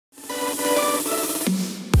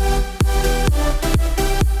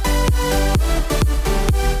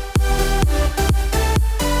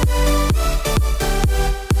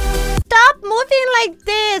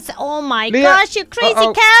my Leah. gosh, you crazy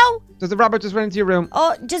cow. There's a rabbit just went into your room.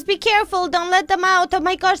 Oh, just be careful. Don't let them out. Oh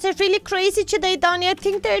my gosh, they're really crazy today, Donny. I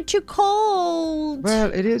think they're too cold.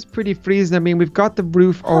 Well, it is pretty freezing. I mean, we've got the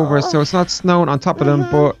roof over, so it's not snowing on top of them,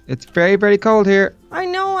 but it's very, very cold here. I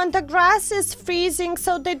know, and the grass is freezing,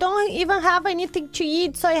 so they don't even have anything to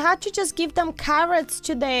eat. So I had to just give them carrots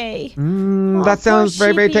today. That sounds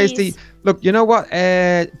very, very tasty. Look, you know what?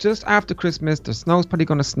 Just after Christmas, the snow's probably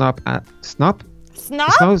going to stop. Snop? Snop?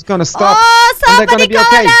 The snow's going to stop. Oh, somebody be call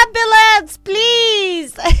okay. an ambulance,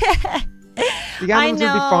 please. The animals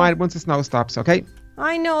will be fine once the snow stops, okay?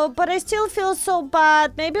 I know, but I still feel so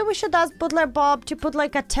bad. Maybe we should ask Butler Bob to put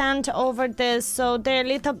like a tent over this so they're a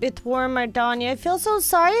little bit warmer, Donny. I feel so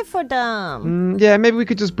sorry for them. Yeah, maybe we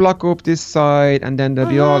could just block up this side and then they'll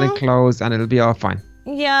be all enclosed and it'll be all fine.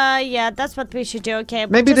 Yeah, that's what we should do. Okay.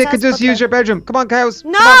 Maybe they could just use your bedroom. Come on, cows.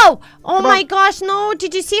 No! Oh my gosh, no.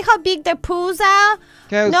 Did you see how big their poos are?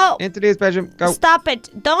 Cows, into this bedroom. Go. Stop it.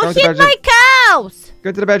 Don't hit my cows.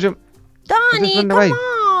 Go to the bedroom. Donny, come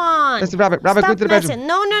on. That's the rabbit. Rabbit, go to the bedroom.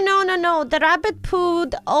 No. The rabbit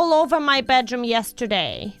pooed all over my bedroom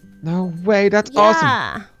yesterday. No way. That's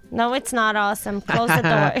awesome. No, it's not awesome. Close the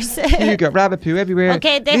doors. You got rabbit poo everywhere.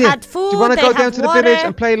 Okay, they had food. Do you want to go down to water. the village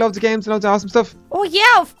and play loads of games and loads of awesome stuff? Oh,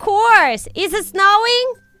 yeah, of course. Is it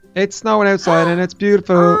snowing? It's snowing outside and it's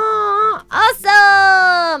beautiful. Oh,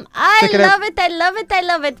 awesome. I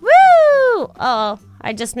love it. Woo! Uh-oh,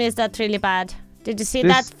 I just missed that really bad. Did you see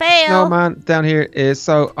that fail? Snowman down here is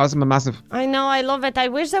so awesome and massive. I know, I love it. I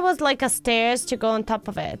wish there was like a stairs to go on top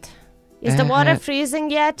of it. Is the water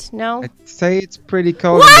freezing yet? No? I'd say it's pretty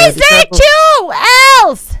cold. Why is there two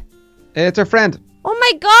elves? It's our friend. Oh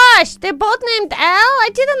my gosh, they're both named L? I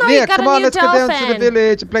didn't know you got a new dolphin. Come on, let's go down to the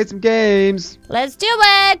village and play some games. Let's do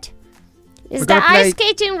it. Is the ice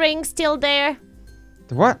skating ring still there?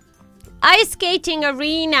 The what? Ice skating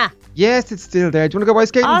arena. Yes, it's still there. Do you want to go ice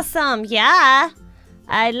skating? Awesome, yeah.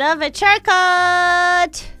 I love a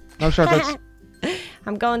shortcut. No shortcuts.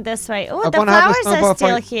 I'm going this way. Oh, the flowers are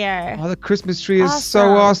still here. Oh, the Christmas tree is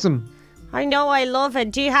so awesome. I know, I love it.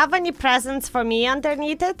 Do you have any presents for me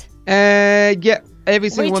underneath it? Yeah. Every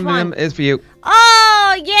single one of them is for you.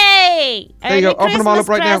 Oh, yay! There you go. Open them all up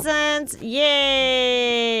right presents. Now.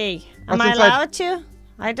 Yay! Am I allowed to?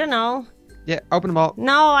 I don't know. Yeah, open them all.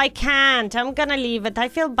 No, I can't. I'm gonna leave it. I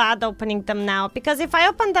feel bad opening them now. Because if I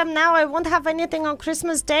open them now, I won't have anything on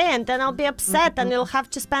Christmas Day. And then I'll be upset and you'll have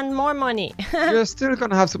to spend more money. You're still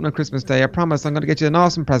gonna have something on Christmas Day. I promise. I'm gonna get you an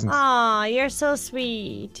awesome present. Oh, you're so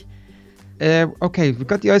sweet. Okay, we've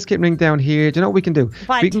got the ice skating ring down here. Do you know what we can do?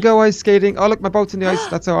 What? We can go ice skating. Oh, look, my boat's in the ice.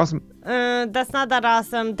 That's so awesome. That's not that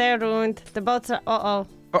awesome. They're ruined. The boats are... Oh,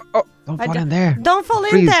 don't fall in there. Don't fall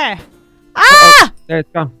in there. Ah! There, it's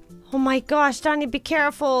gone. Oh my gosh, Donny, be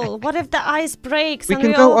careful. What if the ice breaks? We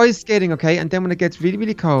can go ice skating, okay? And then when it gets really,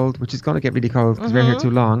 really cold, which is going to get really cold because we're here too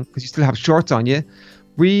long, because you still have shorts on you,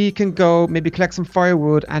 we can go maybe collect some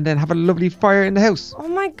firewood and then have a lovely fire in the house. Oh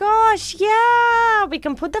my gosh, yeah. We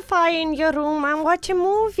can put the fire in your room and watch a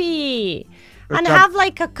movie. And have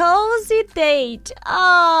like a cozy date.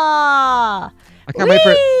 Ah. I can't wait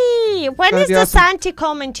for it. When is the Santa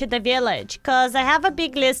coming to the village? Because I have a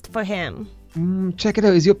big list for him. Check it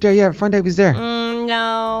out. Is he up there? Yeah, find out if he's there.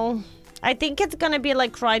 No. I think it's going to be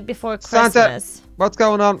like right before Christmas. Santa, what's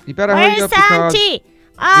going on? You better hurry up. Where's Santa?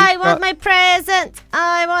 I want my present.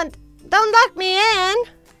 Don't lock me in.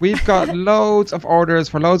 We've got loads of orders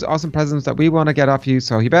for loads of awesome presents that we want to get off you,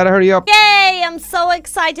 so you better hurry up. Yay! I'm so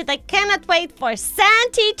excited. I cannot wait for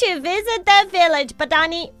Santa to visit the village. But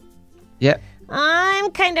Donny. Yeah.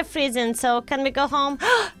 I'm kind of freezing, so can we go home?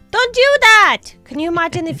 Don't do that! Can you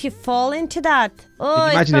imagine if you fall into that? Oh,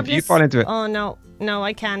 imagine if you fall into it. Oh, no. No,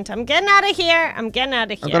 I can't. I'm getting out of here. I'm getting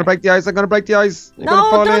out of here. I'm going to break the ice. I'm going to break the ice. You're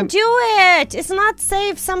no, don't do it. It's not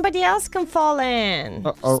safe. Somebody else can fall in.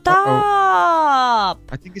 Stop.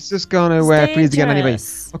 I think it's just going to freeze again anyway.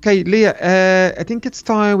 Okay, Leah, I think it's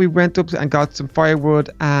time we went up and got some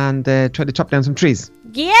firewood and tried to chop down some trees.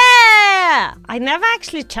 Yeah! I never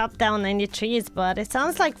actually chopped down any trees, but it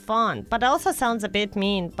sounds like fun. But also sounds a bit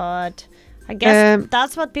mean, but... I guess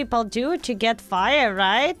that's what people do to get fire,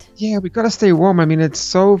 right? Yeah, we got to stay warm. I mean, it's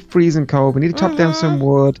so freezing cold. We need to chop down some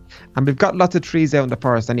wood. And we've got lots of trees out in the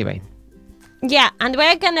forest anyway. Yeah, and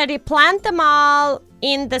we're going to replant them all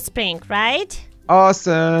in the spring, right?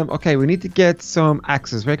 Awesome. Okay, we need to get some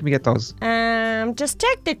axes. Where can we get those? Just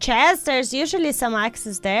check the chest. There's usually some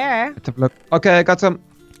axes there. Let's have a look. Okay, I got some.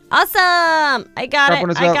 Awesome! I got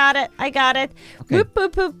it. I got it. Okay. Whoop,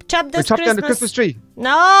 whoop, whoop. Chop this Christmas. Down the Christmas tree.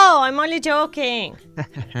 No, I'm only joking.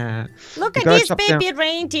 Look at these baby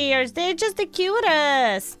reindeers. They're just the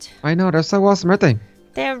cutest. I know. They're so awesome, aren't they?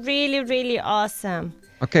 They're really, really awesome.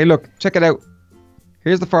 Okay, look, check it out.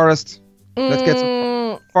 Here's the forest. Let's get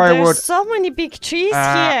some firewood. There's so many big trees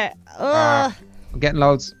here. Ugh. I'm getting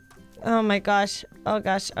loads. Oh my gosh. Oh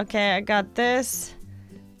gosh. Okay, I got this.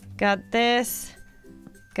 Got this.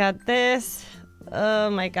 Got this. Oh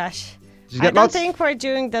my gosh. I don't think we're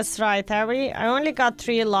doing this right, are we? I only got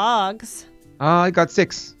 3 logs. I got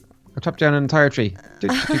 6. I chopped down an entire tree.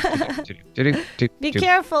 Be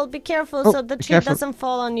careful, so the tree doesn't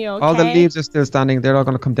fall on you, okay? All the leaves are still standing. They're all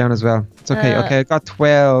going to come down as well. It's okay. Okay, I got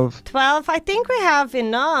 12. 12? I think we have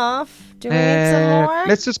enough. Do we need some more?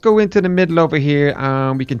 Let's just go into the middle over here.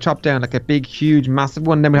 We can chop down like a big, huge, massive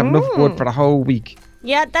one. Then we have enough wood for the whole week.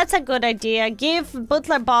 Yeah, that's a good idea. Give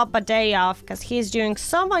Butler Bob a day off because he's doing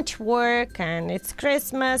so much work and it's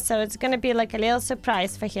Christmas, so it's going to be like a little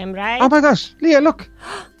surprise for him, right? Oh my gosh, Leah, look.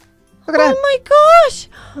 Look at that. Oh my gosh.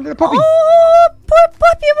 Look at the puppy. Oh, poor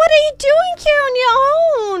puppy, what are you doing here on your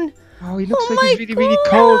own? Oh, he looks like he's really, really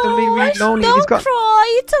cold and really, really lonely. Don't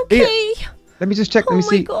cry, it's okay. Leah, let me just check, let me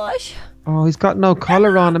see. Oh my gosh. Oh, he's got no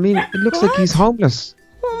collar on. I mean, it looks like he's homeless.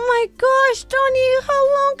 Oh my gosh, Donny,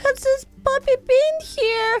 how long has this puppy been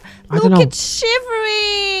here? Look, it's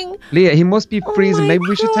shivering. Leah, he must be freezing. Maybe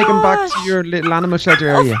we should take him back to your little animal shelter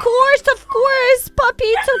area. Of course, puppy.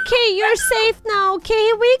 It's okay. You're safe now,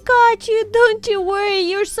 okay? We got you. Don't you worry.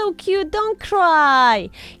 You're so cute. Don't cry.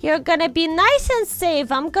 You're gonna be nice and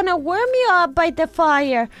safe. I'm gonna warm you up by the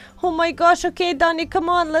fire. Oh my gosh. Okay, Donny, come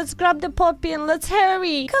on. Let's grab the puppy and let's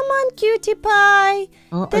hurry. Come on, cutie pie.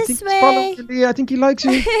 Oh, this I think way. He's following you, Leah. I think he likes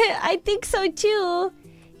you. I think so too.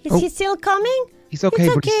 Is he still coming? He's okay,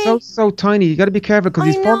 but he's so tiny. You got to be careful because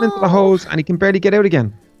he's falling into the holes and he can barely get out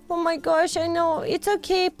again. Oh my gosh, I know. It's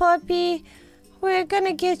okay, puppy. We're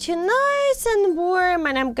gonna get you nice and warm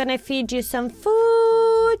and I'm gonna feed you some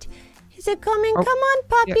food. Is it coming? Come on,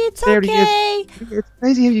 puppy. Yeah, it's okay. It's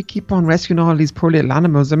crazy how you keep on rescuing all these poor little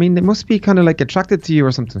animals. I mean, they must be kind of like attracted to you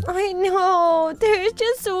or something. I know. They're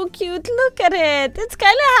just so cute. Look at it. It's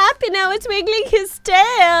kind of happy now. It's wiggling his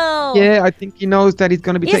tail. Yeah, I think he knows that he's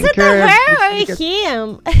going to be taken care of. Is it her or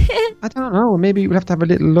him? I don't know. Maybe we'll have to have a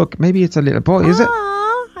little look. Maybe it's a little boy, is it?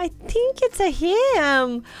 I think it's a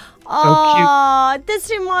him. Oh, cute.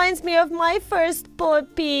 This reminds me of my first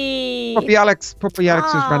puppy. Puppy Alex just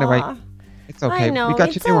ran away. It's okay. I know, we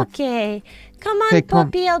got you new one. Okay. Come on,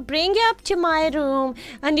 puppy. I'll bring you up to my room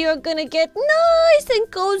and you're gonna get nice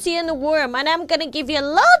and cozy and warm and I'm gonna give you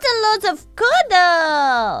loads and loads of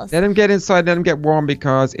cuddles. Let him get inside, let him get warm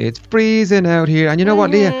because it's freezing out here. And you know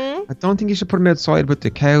what, Leah? I don't think you should put him outside with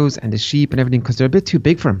the cows and the sheep and everything because they're a bit too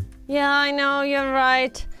big for him. Yeah, I know. You're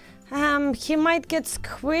right. He might get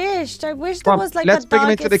squished. I wish there was like a doggy section. Let's bring him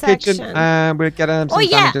into the kitchen and we'll get him some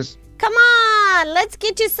sandwiches. Come on, let's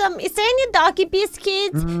get you some. Is there any doggy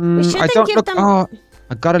biscuits? We shouldn't give them. Oh,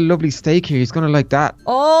 I got a lovely steak here. He's gonna like that.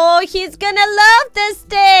 Oh, he's gonna love the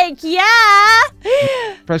steak. Yeah.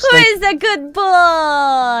 Who is a good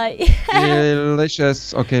boy?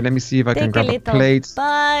 Delicious. Okay, let me see if I can grab a plate.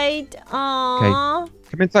 Bite. Aww. Okay.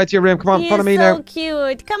 Come inside to your room. Come on, follow me now. So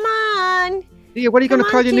cute. Come on. Leah, what are you gonna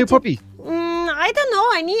call your new puppy? I don't know.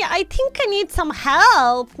 I think I need some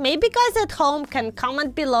help. Maybe guys at home can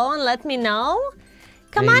comment below and let me know.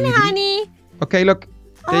 Come on, honey. Okay, look.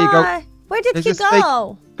 There you go. Where did he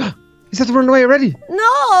go? He's just running away already.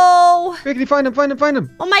 No. Quickly find him, find him, find him.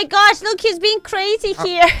 Oh my gosh, look, he's being crazy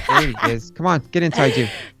here. There he is. Come on, get inside you.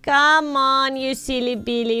 Come on, you silly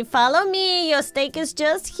Billy. Follow me. Your steak is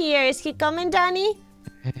just here. Is he coming, Donny?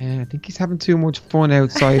 I think he's having too much fun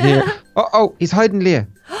outside here. Oh, he's hiding, Leah.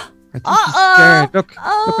 I think he's scared.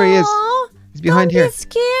 Look where he is. He's behind here. Don't be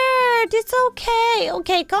scared. It's okay.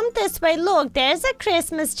 Okay, come this way. Look, there's a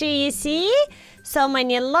Christmas tree, you see? So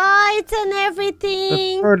many lights and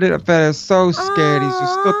everything. The poor little fella is so scared. He's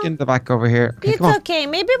just stuck in the back over here. Okay, it's okay.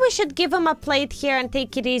 Maybe we should give him a plate here and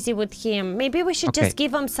take it easy with him. Maybe we should just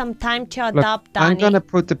give him some time to adopt, Donny. I'm going to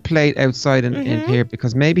put the plate outside in here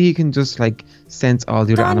because maybe he can just like sense all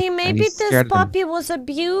the other animals. Donny, maybe this puppy was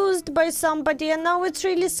abused by somebody and now it's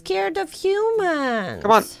really scared of humans.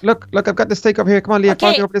 Come on. Look, I've got the steak up here. Come on, Leah.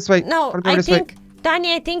 Follow me over this way. No,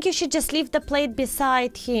 Donny, I think you should just leave the plate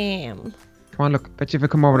beside him. Come on, look. Bet you if I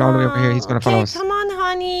come over all the way over here, he's going to follow us. Come on,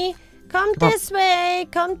 honey. Come this way.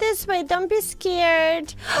 Come this way. Don't be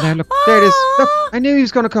scared. Now, look. There it is. Look, I knew he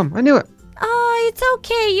was going to come. I knew it. Oh, it's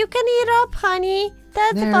okay. You can eat up, honey.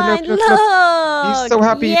 That's fine. Look. He's so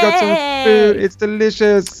happy he got some food. It's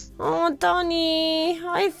delicious. Oh, Donny.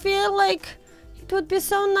 I feel like it would be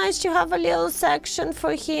so nice to have a little section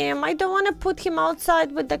for him. I don't want to put him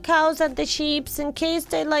outside with the cows and the sheep in case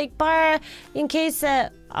they like bark. In case,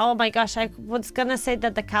 oh my gosh, I was gonna say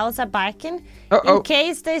that the cows are barking. In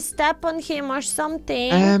case they step on him or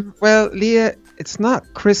something. Well, Leah, it's not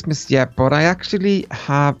Christmas yet, but I actually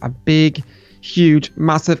have a big, huge,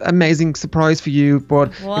 massive, amazing surprise for you.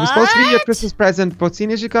 But it was supposed to be your Christmas present, but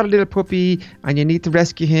seeing as you got a little puppy and you need to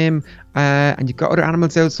rescue him, and you've got other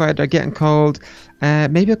animals outside that are getting cold,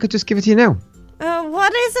 maybe I could just give it to you now.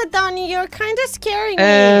 What is it, Donny? You're kind of scaring me.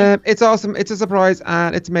 It's awesome. It's a surprise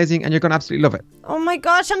and it's amazing and you're going to absolutely love it. Oh my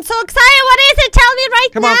gosh, I'm so excited. What is it? Tell me right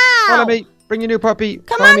now. Come on, follow me. Bring your new puppy.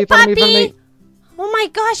 Come on, puppy. Follow me. Oh my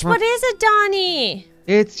gosh, what is it, Donny?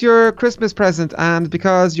 It's your Christmas present, and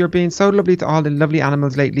because you're being so lovely to all the lovely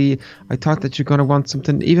animals lately, I thought that you're going to want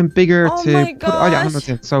something even bigger to put all your animals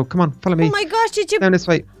in. So come on, follow me. Oh my gosh, did you... Down this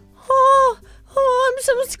way. Oh, I'm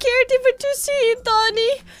so scared even to see it,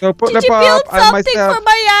 Donny. So put did you build something for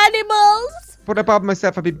my animals? Put a Bob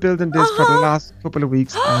myself, I've been building this for the last couple of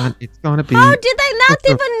weeks, and it's going to be... How did I not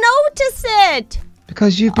even notice it?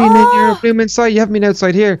 Because you've been in your room inside, you haven't been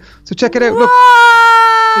outside here. So check it out, look.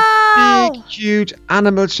 A big, huge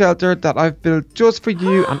animal shelter that I've built just for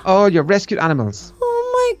you and all your rescued animals.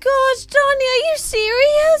 Oh my gosh, Donny, are you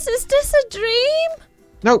serious? Is this a dream?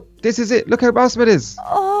 No, this is it. Look how awesome it is.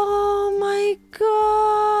 Oh my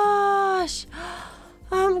gosh.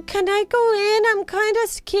 Can I go in? I'm kind of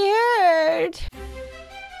scared.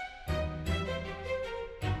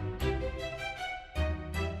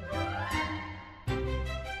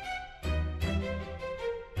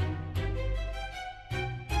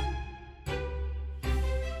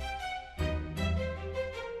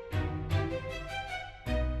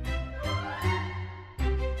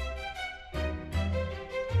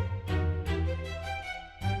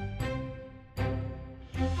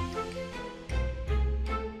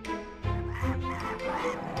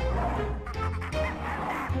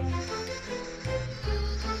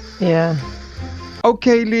 Yeah.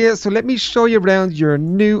 Okay, Leah, so let me show you around your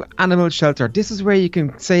new animal shelter. This is where you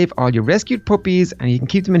can save all your rescued puppies and you can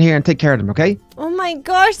keep them in here and take care of them, okay? Oh my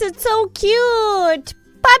gosh, it's so cute.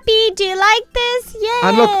 Puppy, do you like this? Yay!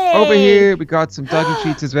 And look, over here we got some doggy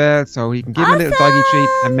treats as well, so you can give him a little doggy treat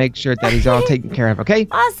and make sure that he's all taken care of, okay?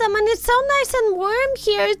 Awesome, and it's so nice and warm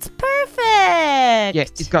here. It's perfect. Yeah,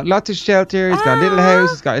 he's got lots of shelter, he's got a little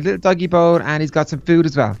house, he's got a little doggy bowl, and he's got some food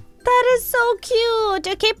as well. That is so cute.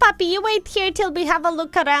 Okay, Puppy, you wait here till we have a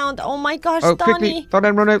look around. Oh my gosh, Donny. Donny. Don't let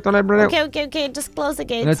him run out, don't let him run out. Okay. Just close the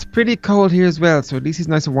gates. And it's pretty cold here as well, so at least he's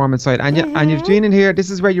nice and warm inside. And and you've been in here,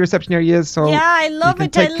 this is where your reception area is, so yeah, I love you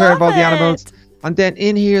can take care of all the animals. And then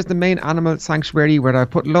in here is the main animal sanctuary where I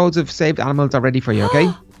put loads of saved animals already for you,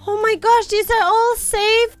 okay? Oh my gosh, these are all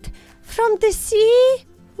saved from the sea?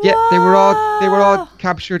 Yeah, they were all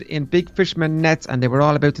captured in big fisherman nets and they were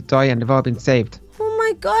all about to die and they've all been saved. Oh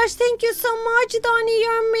my gosh, thank you so much, Donny.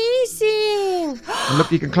 You're amazing. And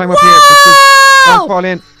look, you can climb up here, but just don't fall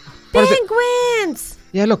in. What penguins!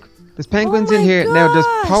 Yeah, look, there's penguins in here. Gosh. Now, there's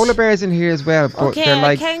polar bears in here as well, but they're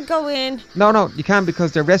like... I can't go in. No, you can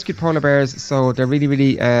because they're rescued polar bears, so they're really,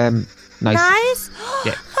 really nice. Nice?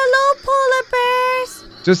 Yeah. Hello, polar bears.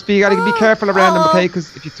 Just you gotta be careful around them, okay?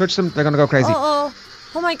 Because if you touch them, they're gonna go crazy.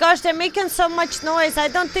 Oh my gosh, they're making so much noise. I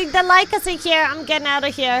don't think they like us in here. I'm getting out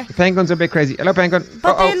of here. The penguins are a bit crazy. Hello, penguin.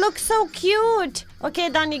 But they look so cute. Okay,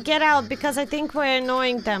 Donny, get out because I think we're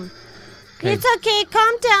annoying them. Okay. It's okay.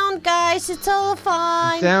 Calm down, guys. It's all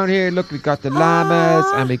fine. Down here, look, we got the llamas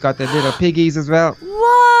and we got the little piggies as well.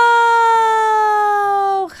 Whoa!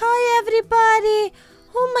 Hi, everybody.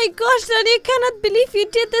 Oh my gosh, Donny, I cannot believe you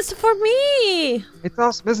did this for me. It's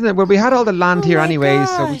awesome, isn't it? Well, we had all the land here anyway,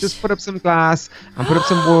 so we just put up some glass and put up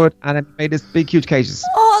some wood and then made this big, huge cages.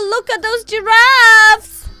 Oh, look at those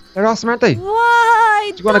giraffes. They're awesome, aren't they?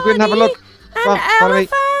 Why, do you want to go in and have a look? And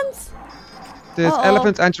elephants. There's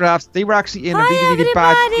elephants and giraffes. They were actually in a really, really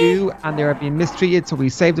bad zoo and they were being mistreated, so we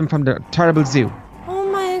saved them from the terrible zoo. Oh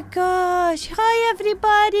my gosh. Hi,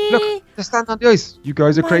 everybody. Look, they're standing on the ice. You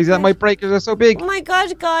guys are crazy. That might break. They're so big. Oh my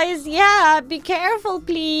gosh, guys. Yeah, be careful,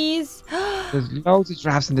 please. There's loads of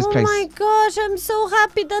giraffes in this place. Oh my gosh, I'm so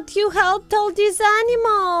happy that you helped all these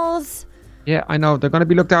animals. Yeah, I know. They're going to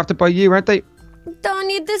be looked after by you, aren't they?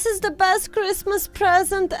 Donny, this is the best Christmas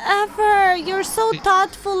present ever. You're so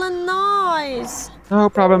thoughtful and nice. No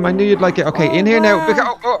problem. I knew you'd like it. Okay, in here now.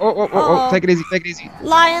 Take it easy. Take it easy.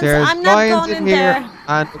 Lions. I'm not going in there.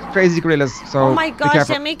 And crazy gorillas. So oh my gosh,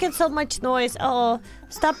 they're making so much noise.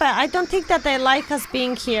 Stop it. I don't think that they like us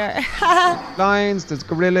being here. Lions, there's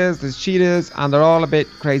gorillas, there's cheetahs, and they're all a bit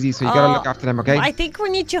crazy, so you gotta look after them, okay? I think we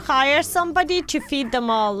need to hire somebody to feed them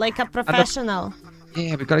all, like a professional.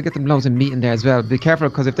 Yeah, we've got to get them loads of meat in there as well. Be careful,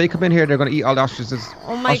 because if they come in here, they're going to eat all the ostriches.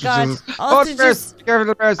 Oh my God. Oh, the bears. Be careful,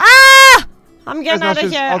 the bears. Ah! I'm getting out of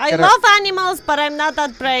ostriches here. I love animals, but I'm not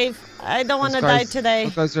that brave. I don't want to die today.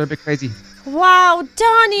 Those guys are a bit crazy. Wow,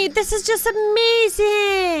 Donny, this is just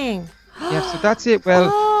amazing. Yeah, so that's it.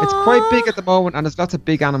 Well, it's quite big at the moment, and there's lots of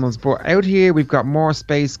big animals. But out here, we've got more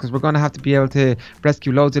space because we're going to have to be able to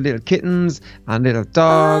rescue loads of little kittens and little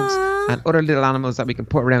dogs and other little animals that we can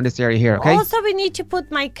put around this area here, okay? Also, we need to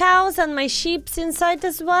put my cows and my sheep inside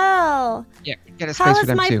as well. Yeah, get a space for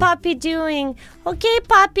them too. How is my puppy doing? Okay,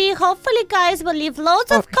 puppy, hopefully guys will leave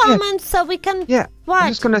loads of comments so we can... Yeah, what? I'm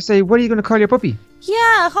just going to say, what are you going to call your puppy?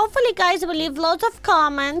 Yeah, hopefully guys will leave loads of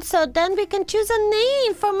comments so then we can choose a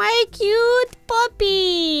name for my cute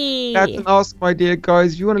puppy. That's an awesome idea,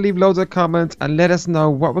 guys. If you want to leave loads of comments and let us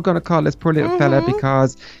know what we're going to call this poor little fella,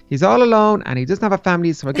 because he's all alone and he doesn't have a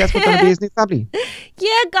family, so I guess we're going to be his new family.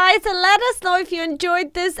 Yeah, guys, and let us know if you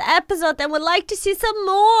enjoyed this episode and would like to see some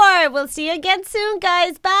more. We'll see you again soon,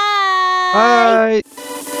 guys. Bye. Bye.